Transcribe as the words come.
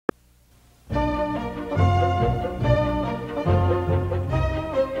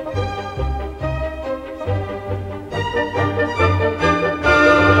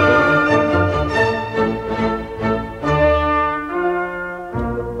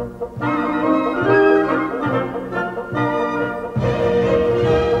Welcome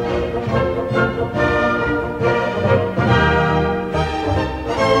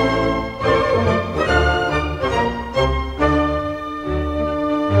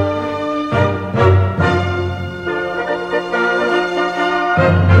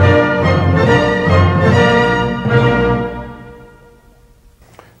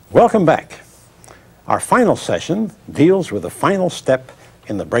back. Our final session deals with the final step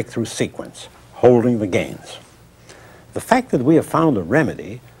in the breakthrough sequence, holding the gains. The fact that we have found a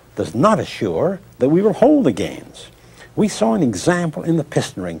remedy does not assure that we will hold the gains. We saw an example in the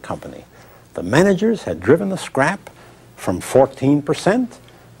piston ring company. The managers had driven the scrap from 14%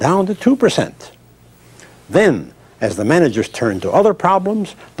 down to 2%. Then, as the managers turned to other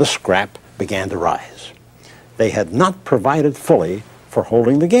problems, the scrap began to rise. They had not provided fully for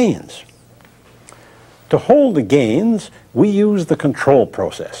holding the gains. To hold the gains, we use the control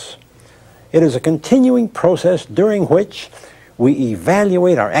process. It is a continuing process during which we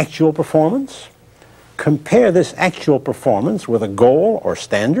evaluate our actual performance, compare this actual performance with a goal or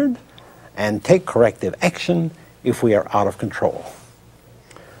standard, and take corrective action if we are out of control.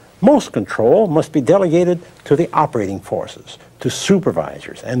 Most control must be delegated to the operating forces, to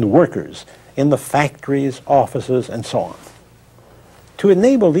supervisors and workers in the factories, offices, and so on. To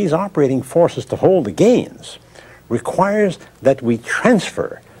enable these operating forces to hold the gains requires that we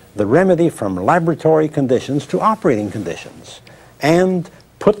transfer the remedy from laboratory conditions to operating conditions and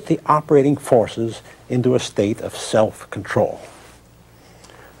put the operating forces into a state of self-control.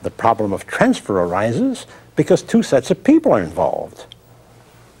 The problem of transfer arises because two sets of people are involved.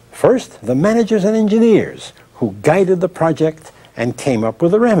 First, the managers and engineers who guided the project and came up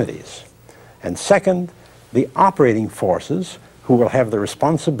with the remedies. And second, the operating forces who will have the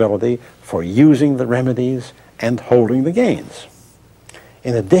responsibility for using the remedies and holding the gains.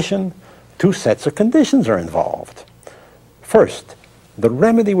 In addition, two sets of conditions are involved. First, the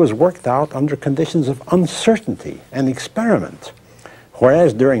remedy was worked out under conditions of uncertainty and experiment,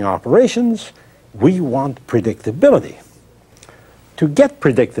 whereas during operations, we want predictability. To get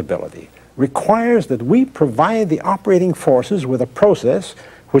predictability requires that we provide the operating forces with a process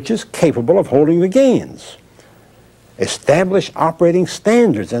which is capable of holding the gains. Establish operating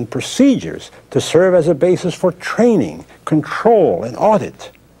standards and procedures to serve as a basis for training, control, and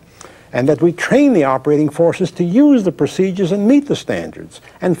audit. And that we train the operating forces to use the procedures and meet the standards.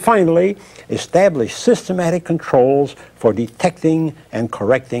 And finally, establish systematic controls for detecting and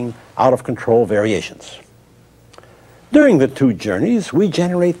correcting out-of-control variations. During the two journeys, we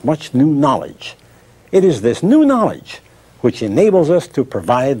generate much new knowledge. It is this new knowledge which enables us to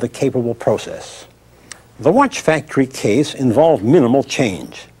provide the capable process. The watch factory case involved minimal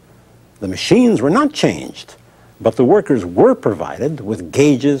change. The machines were not changed, but the workers were provided with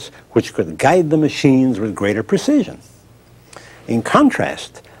gauges which could guide the machines with greater precision. In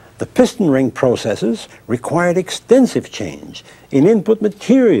contrast, the piston ring processes required extensive change in input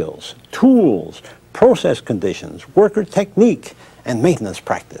materials, tools, process conditions, worker technique, and maintenance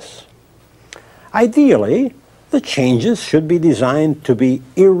practice. Ideally, the changes should be designed to be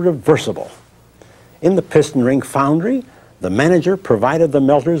irreversible. In the piston ring foundry, the manager provided the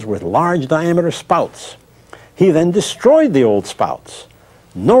melters with large diameter spouts. He then destroyed the old spouts.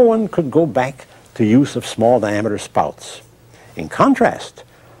 No one could go back to use of small diameter spouts. In contrast,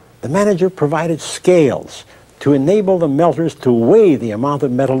 the manager provided scales to enable the melters to weigh the amount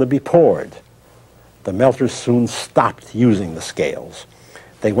of metal to be poured. The melters soon stopped using the scales.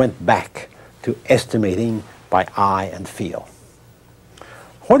 They went back to estimating by eye and feel.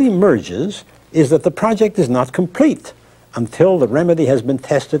 What emerges is that the project is not complete until the remedy has been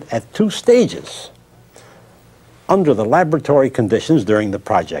tested at two stages: under the laboratory conditions during the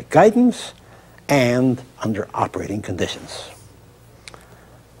project guidance and under operating conditions.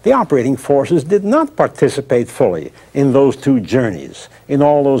 The operating forces did not participate fully in those two journeys, in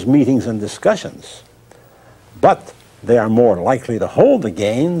all those meetings and discussions, but they are more likely to hold the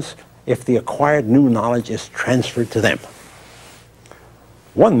gains if the acquired new knowledge is transferred to them.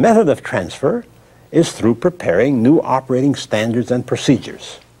 One method of transfer is through preparing new operating standards and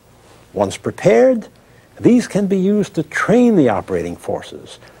procedures. Once prepared, these can be used to train the operating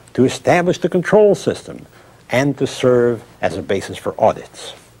forces, to establish the control system, and to serve as a basis for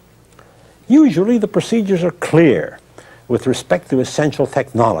audits. Usually the procedures are clear with respect to essential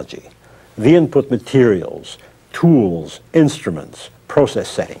technology, the input materials, tools, instruments, process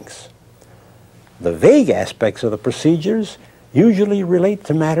settings. The vague aspects of the procedures usually relate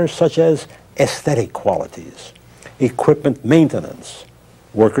to matters such as aesthetic qualities, equipment maintenance,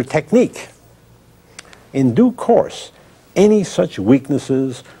 worker technique. In due course, any such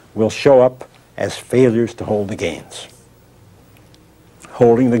weaknesses will show up as failures to hold the gains.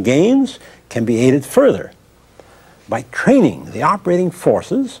 Holding the gains can be aided further by training the operating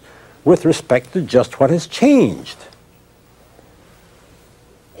forces with respect to just what has changed.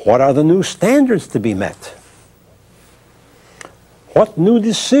 What are the new standards to be met? What new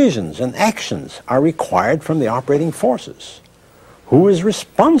decisions and actions are required from the operating forces? Who is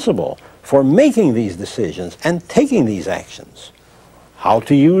responsible for making these decisions and taking these actions? How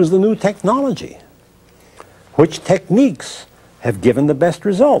to use the new technology? Which techniques have given the best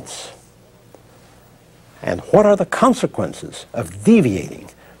results? And what are the consequences of deviating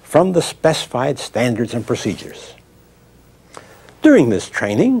from the specified standards and procedures? During this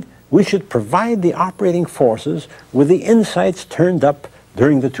training, we should provide the operating forces with the insights turned up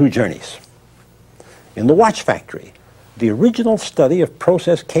during the two journeys. In the watch factory, the original study of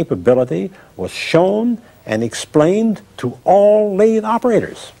process capability was shown and explained to all lathe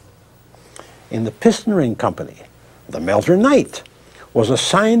operators. In the piston ring company, the melter knight was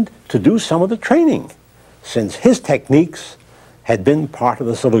assigned to do some of the training, since his techniques had been part of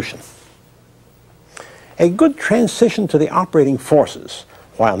the solution. A good transition to the operating forces,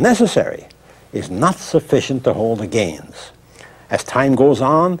 while necessary, is not sufficient to hold the gains. As time goes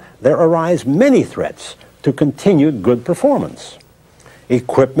on, there arise many threats to continued good performance.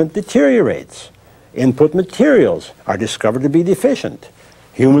 Equipment deteriorates. Input materials are discovered to be deficient.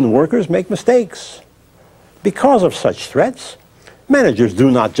 Human workers make mistakes. Because of such threats, managers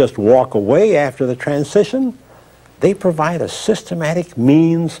do not just walk away after the transition. They provide a systematic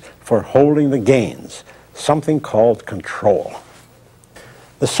means for holding the gains, something called control.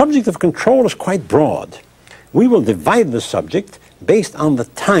 The subject of control is quite broad. We will divide the subject based on the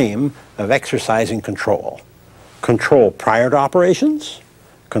time of exercising control. Control prior to operations,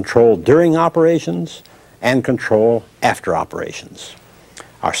 control during operations, and control after operations.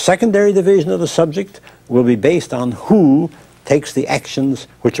 Our secondary division of the subject will be based on who takes the actions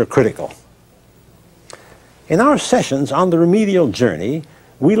which are critical. In our sessions on the remedial journey,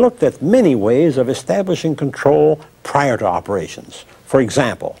 we looked at many ways of establishing control prior to operations. For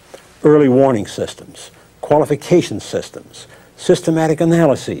example, early warning systems, qualification systems, systematic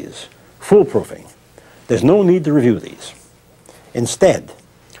analyses, foolproofing. There's no need to review these. Instead,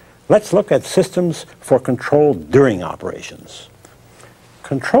 let's look at systems for control during operations.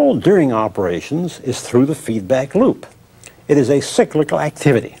 Control during operations is through the feedback loop. It is a cyclical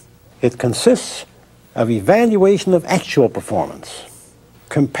activity. It consists of evaluation of actual performance,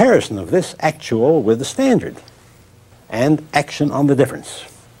 comparison of this actual with the standard, and action on the difference.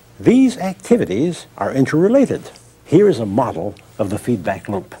 These activities are interrelated. Here is a model of the feedback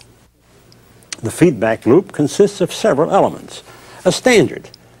loop. The feedback loop consists of several elements. A standard,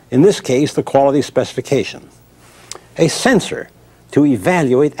 in this case the quality specification. A sensor to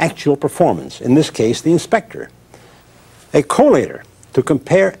evaluate actual performance, in this case the inspector. A collator to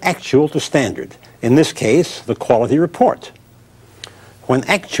compare actual to standard, in this case the quality report. When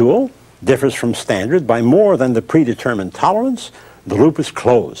actual differs from standard by more than the predetermined tolerance, the loop is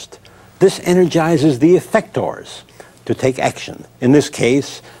closed. This energizes the effectors to take action, in this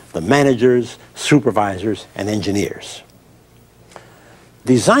case, the managers, supervisors, and engineers.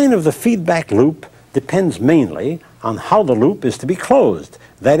 Design of the feedback loop depends mainly on how the loop is to be closed,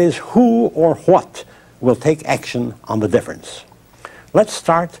 that is, who or what will take action on the difference. Let's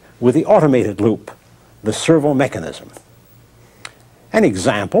start with the automated loop, the servo mechanism. An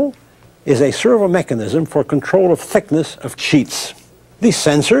example is a servo mechanism for control of thickness of sheets. The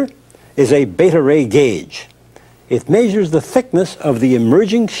sensor is a beta ray gauge. It measures the thickness of the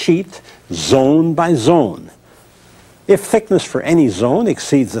emerging sheet zone by zone. If thickness for any zone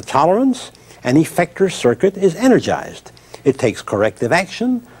exceeds the tolerance, an effector circuit is energized. It takes corrective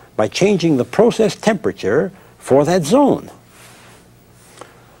action by changing the process temperature for that zone.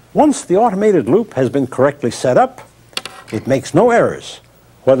 Once the automated loop has been correctly set up, it makes no errors,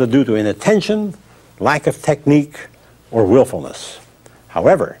 whether due to inattention, lack of technique, or willfulness.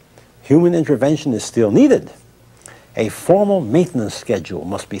 However, human intervention is still needed. A formal maintenance schedule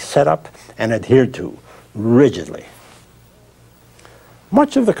must be set up and adhered to rigidly.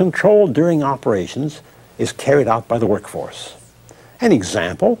 Much of the control during operations is carried out by the workforce. An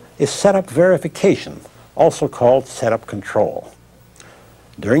example is setup verification, also called setup control.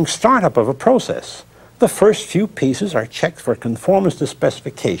 During startup of a process, the first few pieces are checked for conformance to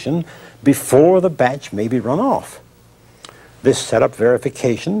specification before the batch may be run off. This setup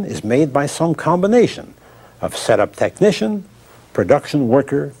verification is made by some combination of setup technician, production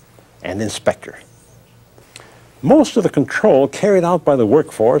worker, and inspector. Most of the control carried out by the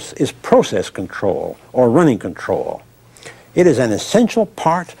workforce is process control or running control. It is an essential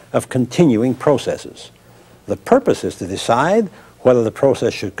part of continuing processes. The purpose is to decide whether the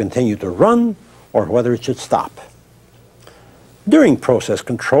process should continue to run or whether it should stop. During process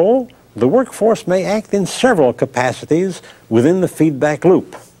control, the workforce may act in several capacities within the feedback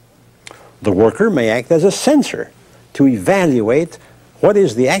loop. The worker may act as a sensor to evaluate what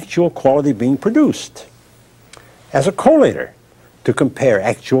is the actual quality being produced, as a collator to compare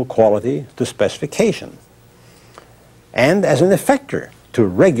actual quality to specification, and as an effector to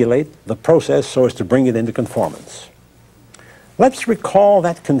regulate the process so as to bring it into conformance. Let's recall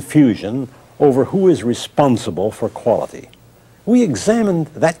that confusion over who is responsible for quality. We examined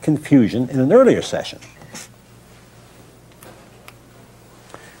that confusion in an earlier session.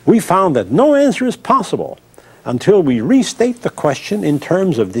 We found that no answer is possible until we restate the question in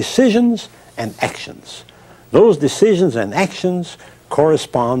terms of decisions and actions. Those decisions and actions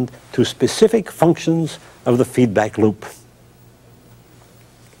correspond to specific functions of the feedback loop.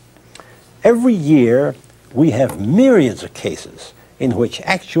 Every year, we have myriads of cases in which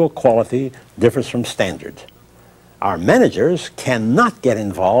actual quality differs from standard. Our managers cannot get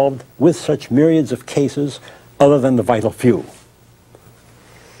involved with such myriads of cases other than the vital few.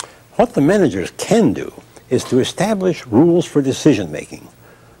 What the managers can do is to establish rules for decision-making,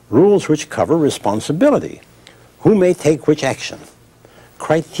 rules which cover responsibility, who may take which action,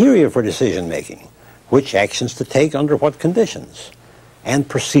 criteria for decision-making, which actions to take under what conditions, and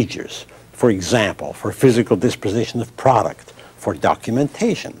procedures, for example, for physical disposition of product, for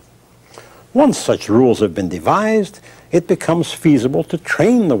documentation. Once such rules have been devised, it becomes feasible to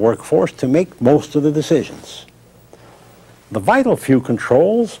train the workforce to make most of the decisions. The vital few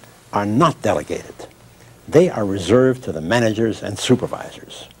controls are not delegated. They are reserved to the managers and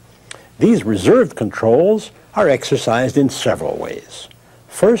supervisors. These reserved controls are exercised in several ways.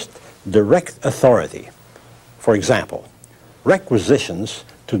 First, direct authority. For example, requisitions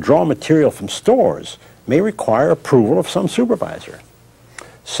to draw material from stores may require approval of some supervisor.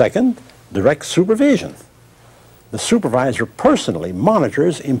 Second, direct supervision. The supervisor personally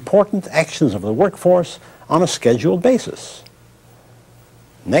monitors important actions of the workforce on a scheduled basis.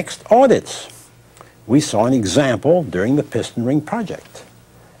 Next, audits. We saw an example during the piston ring project.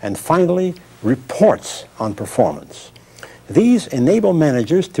 And finally, reports on performance. These enable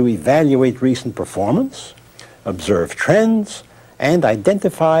managers to evaluate recent performance, observe trends, and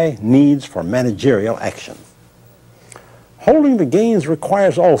identify needs for managerial action. Holding the gains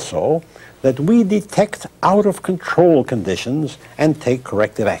requires also that we detect out-of-control conditions and take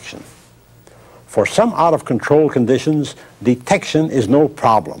corrective action. For some out-of-control conditions, detection is no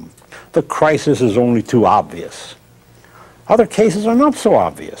problem. The crisis is only too obvious. Other cases are not so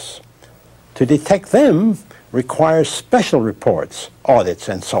obvious. To detect them requires special reports, audits,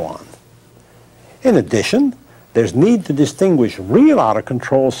 and so on. In addition, there's need to distinguish real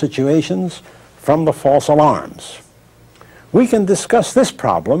out-of-control situations from the false alarms. We can discuss this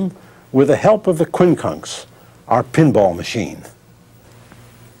problem with the help of the quincunx, our pinball machine.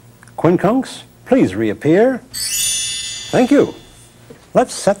 Quincunx, please reappear. Thank you.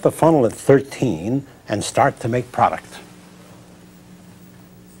 Let's set the funnel at 13 and start to make product.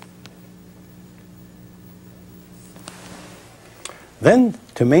 Then,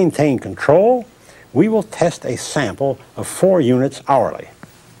 to maintain control, we will test a sample of 4 units hourly.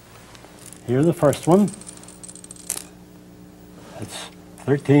 Here's the first one. That's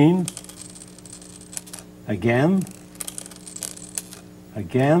 13. Again.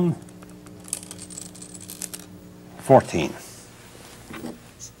 Again. 14.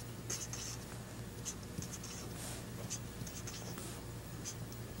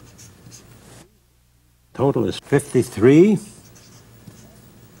 Total is 53.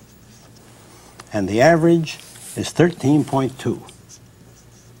 And the average is 13.2.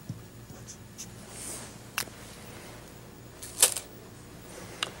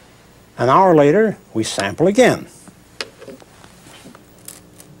 An hour later, we sample again.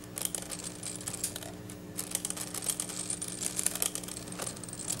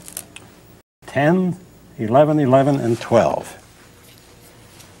 "10, 11, 11, and 12.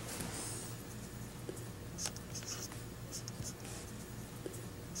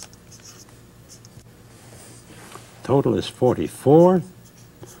 Total is 44.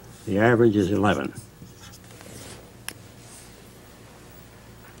 The average is 11.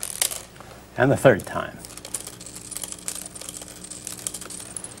 And the third time.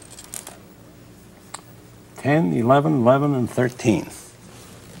 "10, 11, 11, and 13.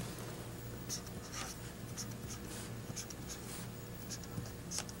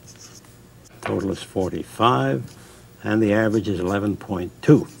 Total is 45, and the average is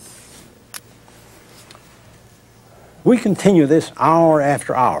 11.2. We continue this hour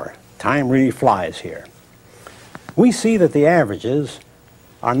after hour. Time really flies here. We see that the averages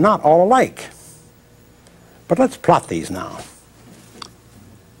are not all alike. But let's plot these now.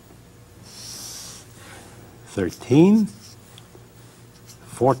 13,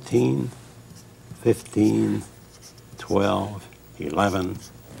 14, 15, 12, 11.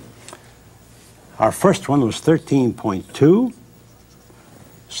 Our first one was 13.2.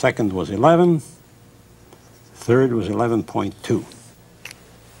 Second was 11. Third was 11.2.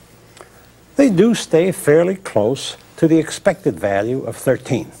 They do stay fairly close to the expected value of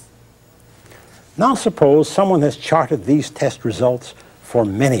 13. Now suppose someone has charted these test results for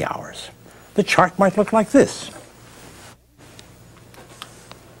many hours. The chart might look like this.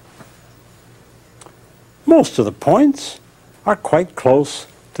 Most of the points are quite close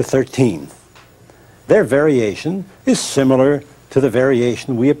to 13. Their variation is similar to the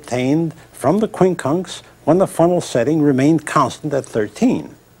variation we obtained from the quincunx when the funnel setting remained constant at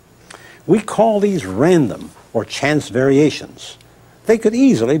 13. We call these random or chance variations. They could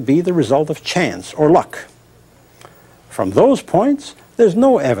easily be the result of chance or luck. From those points, there's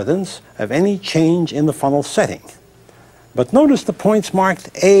no evidence of any change in the funnel setting. But notice the points marked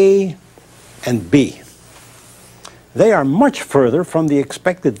A and B. They are much further from the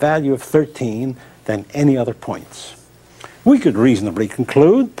expected value of 13 than any other points. We could reasonably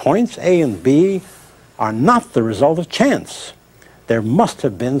conclude points A and B are not the result of chance. There must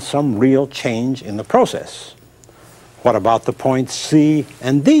have been some real change in the process. What about the points C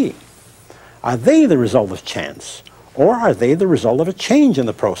and D? Are they the result of chance, or are they the result of a change in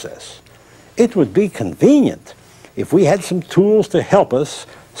the process? It would be convenient if we had some tools to help us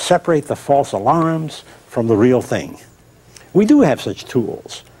separate the false alarms from the real thing. We do have such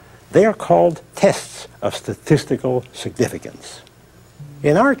tools. They are called tests of statistical significance.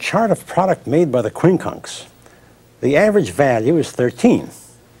 In our chart of product made by the quincunx, the average value is 13.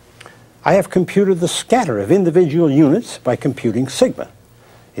 I have computed the scatter of individual units by computing sigma.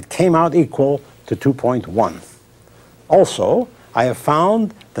 It came out equal to 2.1. Also, I have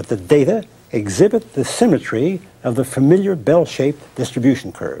found that the data exhibit the symmetry of the familiar bell-shaped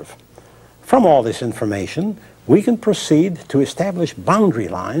distribution curve. From all this information, we can proceed to establish boundary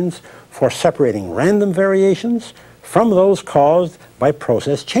lines for separating random variations from those caused by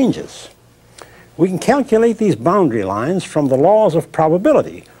process changes. We can calculate these boundary lines from the laws of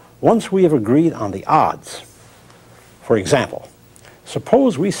probability once we have agreed on the odds. For example,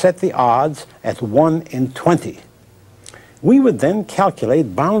 suppose we set the odds at 1 in 20. We would then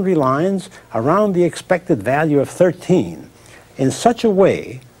calculate boundary lines around the expected value of 13 in such a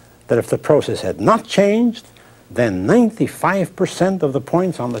way that if the process had not changed, then 95% of the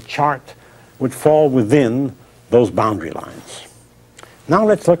points on the chart would fall within those boundary lines. Now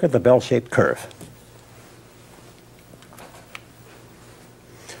let's look at the bell-shaped curve.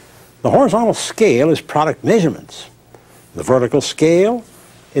 The horizontal scale is product measurements. The vertical scale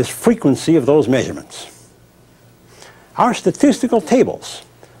is frequency of those measurements. Our statistical tables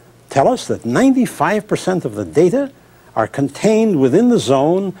tell us that 95% of the data are contained within the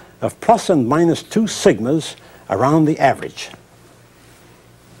zone of plus and minus 2 sigmas around the average.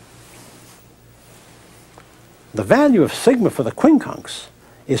 The value of sigma for the quincunx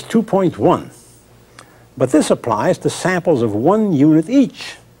is 2.1, but this applies to samples of 1 unit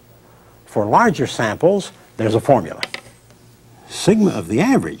each. For larger samples, there's a formula. Sigma of the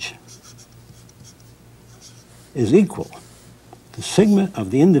average is equal to sigma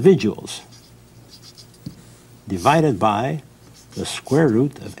of the individuals divided by the square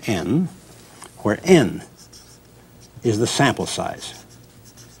root of n, where n is the sample size.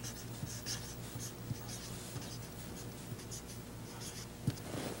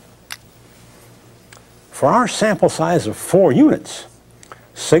 For our sample size of 4 units,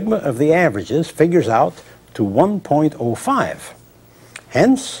 sigma of the averages figures out to 1.05.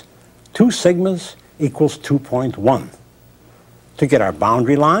 Hence, 2 sigmas equals 2.1. To get our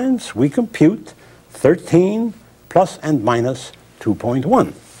boundary lines, we compute 13 plus and minus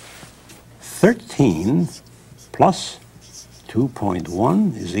 2.1. 13 plus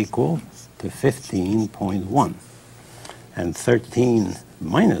 2.1 is equal to 15.1. And 13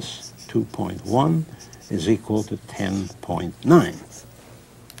 minus 2.1 is equal to 10.9.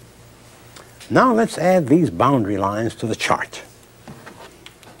 Now let's add these boundary lines to the chart.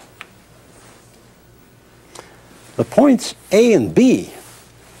 The points A and B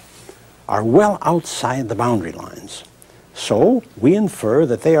are well outside the boundary lines. So we infer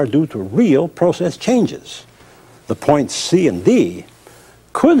that they are due to real process changes. The points C and D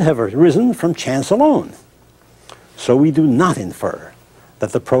could have arisen from chance alone. So we do not infer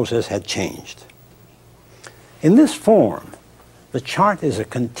that the process had changed. In this form, the chart is a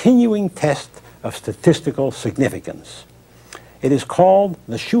continuing test of statistical significance. It is called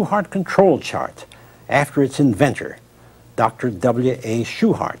the Shewhart control chart after its inventor, Dr. W.A.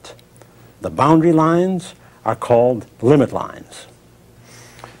 Shewhart. The boundary lines are called limit lines.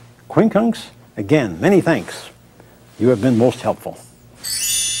 Quincunx, again, many thanks. You have been most helpful.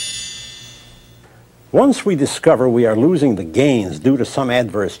 Once we discover we are losing the gains due to some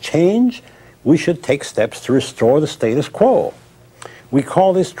adverse change, we should take steps to restore the status quo. We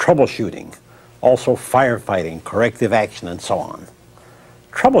call this troubleshooting, also firefighting, corrective action, and so on.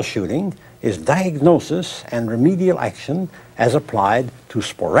 Troubleshooting is diagnosis and remedial action as applied to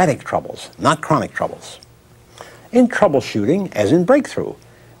sporadic troubles, not chronic troubles. In troubleshooting, as in breakthrough,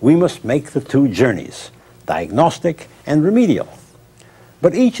 we must make the two journeys, diagnostic and remedial.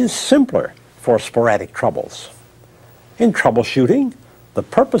 But each is simpler for sporadic troubles. In troubleshooting, the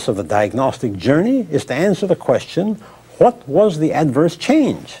purpose of the diagnostic journey is to answer the question, what was the adverse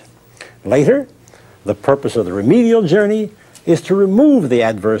change? Later, the purpose of the remedial journey is to remove the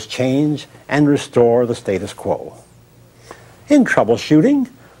adverse change and restore the status quo. In troubleshooting,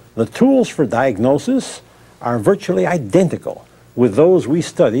 the tools for diagnosis are virtually identical with those we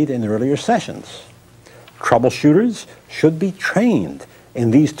studied in earlier sessions. Troubleshooters should be trained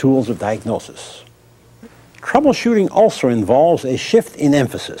in these tools of diagnosis. Troubleshooting also involves a shift in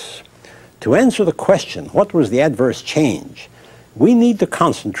emphasis. To answer the question, what was the adverse change, we need to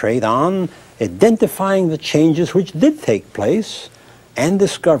concentrate on identifying the changes which did take place and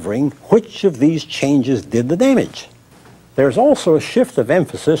discovering which of these changes did the damage. There's also a shift of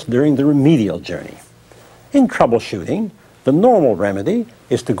emphasis during the remedial journey. In troubleshooting, the normal remedy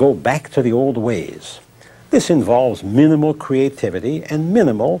is to go back to the old ways. This involves minimal creativity and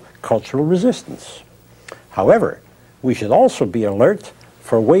minimal cultural resistance. However, we should also be alert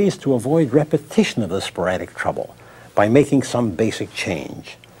for ways to avoid repetition of the sporadic trouble by making some basic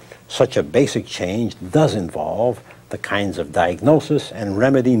change. Such a basic change does involve the kinds of diagnosis and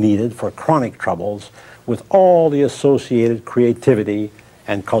remedy needed for chronic troubles with all the associated creativity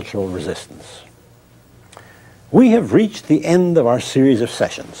and cultural resistance. We have reached the end of our series of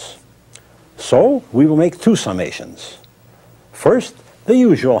sessions. So we will make two summations. First, the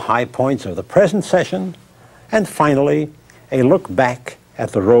usual high points of the present session, and finally, a look back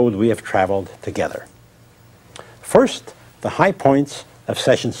at the road we have traveled together. First, the high points of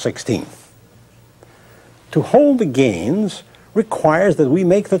session 16. To hold the gains requires that we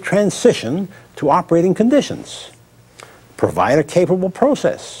make the transition to operating conditions, provide a capable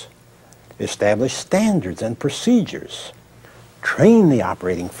process, establish standards and procedures, train the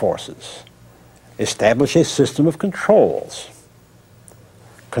operating forces, establish a system of controls.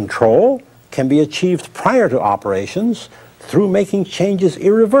 Control can be achieved prior to operations through making changes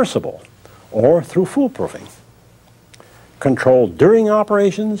irreversible or through foolproofing. Control during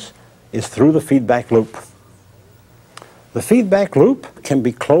operations is through the feedback loop. The feedback loop can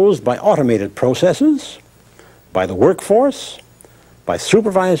be closed by automated processes, by the workforce, by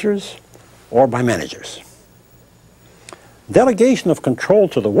supervisors, or by managers. Delegation of control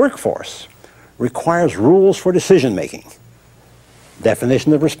to the workforce requires rules for decision-making,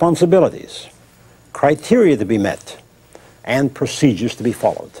 definition of responsibilities, criteria to be met, and procedures to be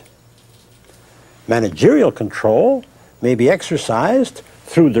followed. Managerial control may be exercised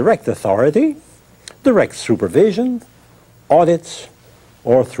through direct authority, direct supervision, audits,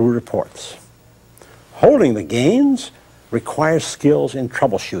 or through reports. Holding the gains requires skills in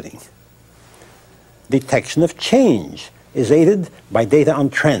troubleshooting. Detection of change is aided by data on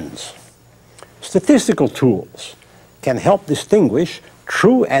trends. Statistical tools can help distinguish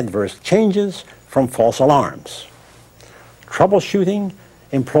true adverse changes from false alarms. Troubleshooting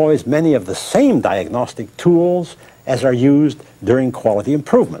employs many of the same diagnostic tools as are used during quality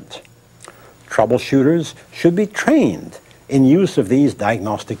improvement. Troubleshooters should be trained in use of these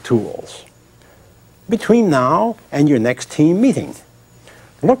diagnostic tools. Between now and your next team meeting,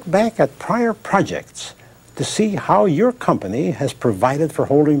 look back at prior projects to see how your company has provided for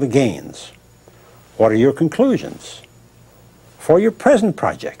holding the gains. What are your conclusions? For your present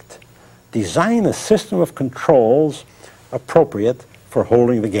project, design a system of controls appropriate for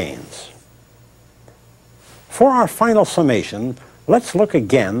holding the gains. For our final summation, let's look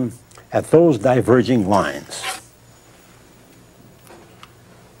again at those diverging lines.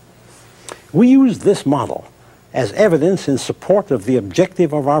 We use this model as evidence in support of the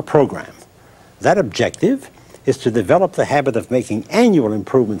objective of our program. That objective is to develop the habit of making annual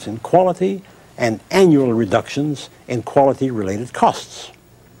improvements in quality and annual reductions in quality-related costs.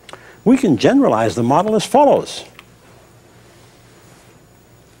 We can generalize the model as follows.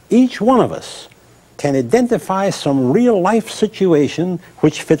 Each one of us can identify some real-life situation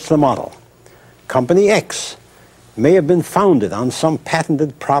which fits the model. Company X may have been founded on some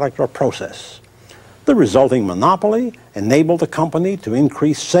patented product or process. The resulting monopoly enabled the company to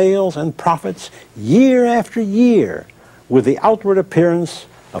increase sales and profits year after year with the outward appearance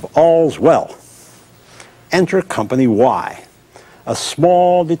of all's well. Enter Company Y, a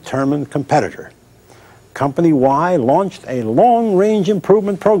small, determined competitor. Company Y launched a long-range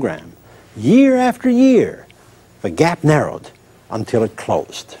improvement program. Year after year, the gap narrowed until it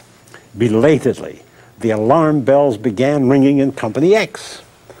closed. Belatedly, the alarm bells began ringing in Company X.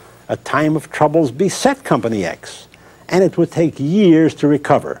 A time of troubles beset Company X, and it would take years to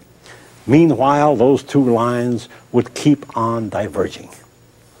recover. Meanwhile, those two lines would keep on diverging.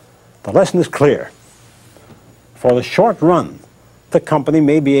 The lesson is clear. For the short run, the company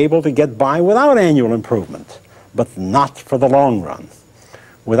may be able to get by without annual improvement, but not for the long run.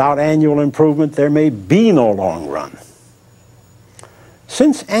 Without annual improvement, there may be no long run.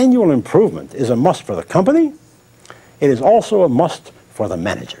 Since annual improvement is a must for the company, it is also a must for the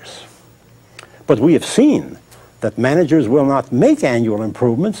managers. But we have seen that managers will not make annual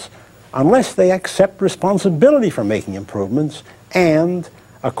improvements unless they accept responsibility for making improvements and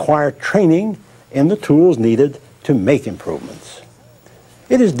acquire training in the tools needed to make improvements.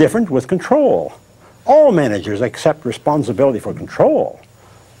 It is different with control. All managers accept responsibility for control.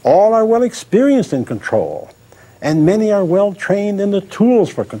 All are well experienced in control, and many are well trained in the tools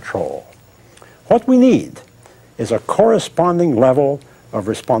for control. What we need is a corresponding level of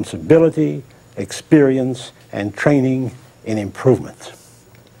responsibility, experience, and training in improvement.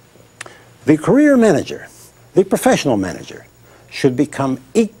 The career manager, the professional manager, should become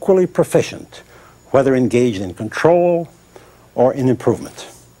equally proficient, whether engaged in control or in improvement.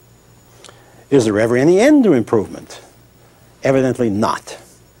 Is there ever any end to improvement? Evidently not.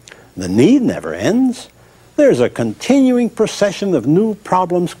 The need never ends. There's a continuing procession of new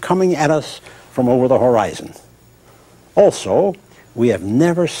problems coming at us from over the horizon. Also, we have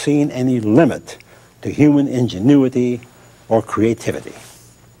never seen any limit to human ingenuity or creativity.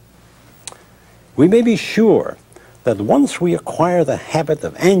 We may be sure that once we acquire the habit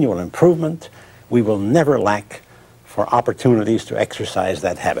of annual improvement, we will never lack for opportunities to exercise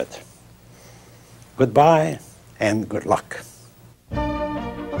that habit. Goodbye and good luck.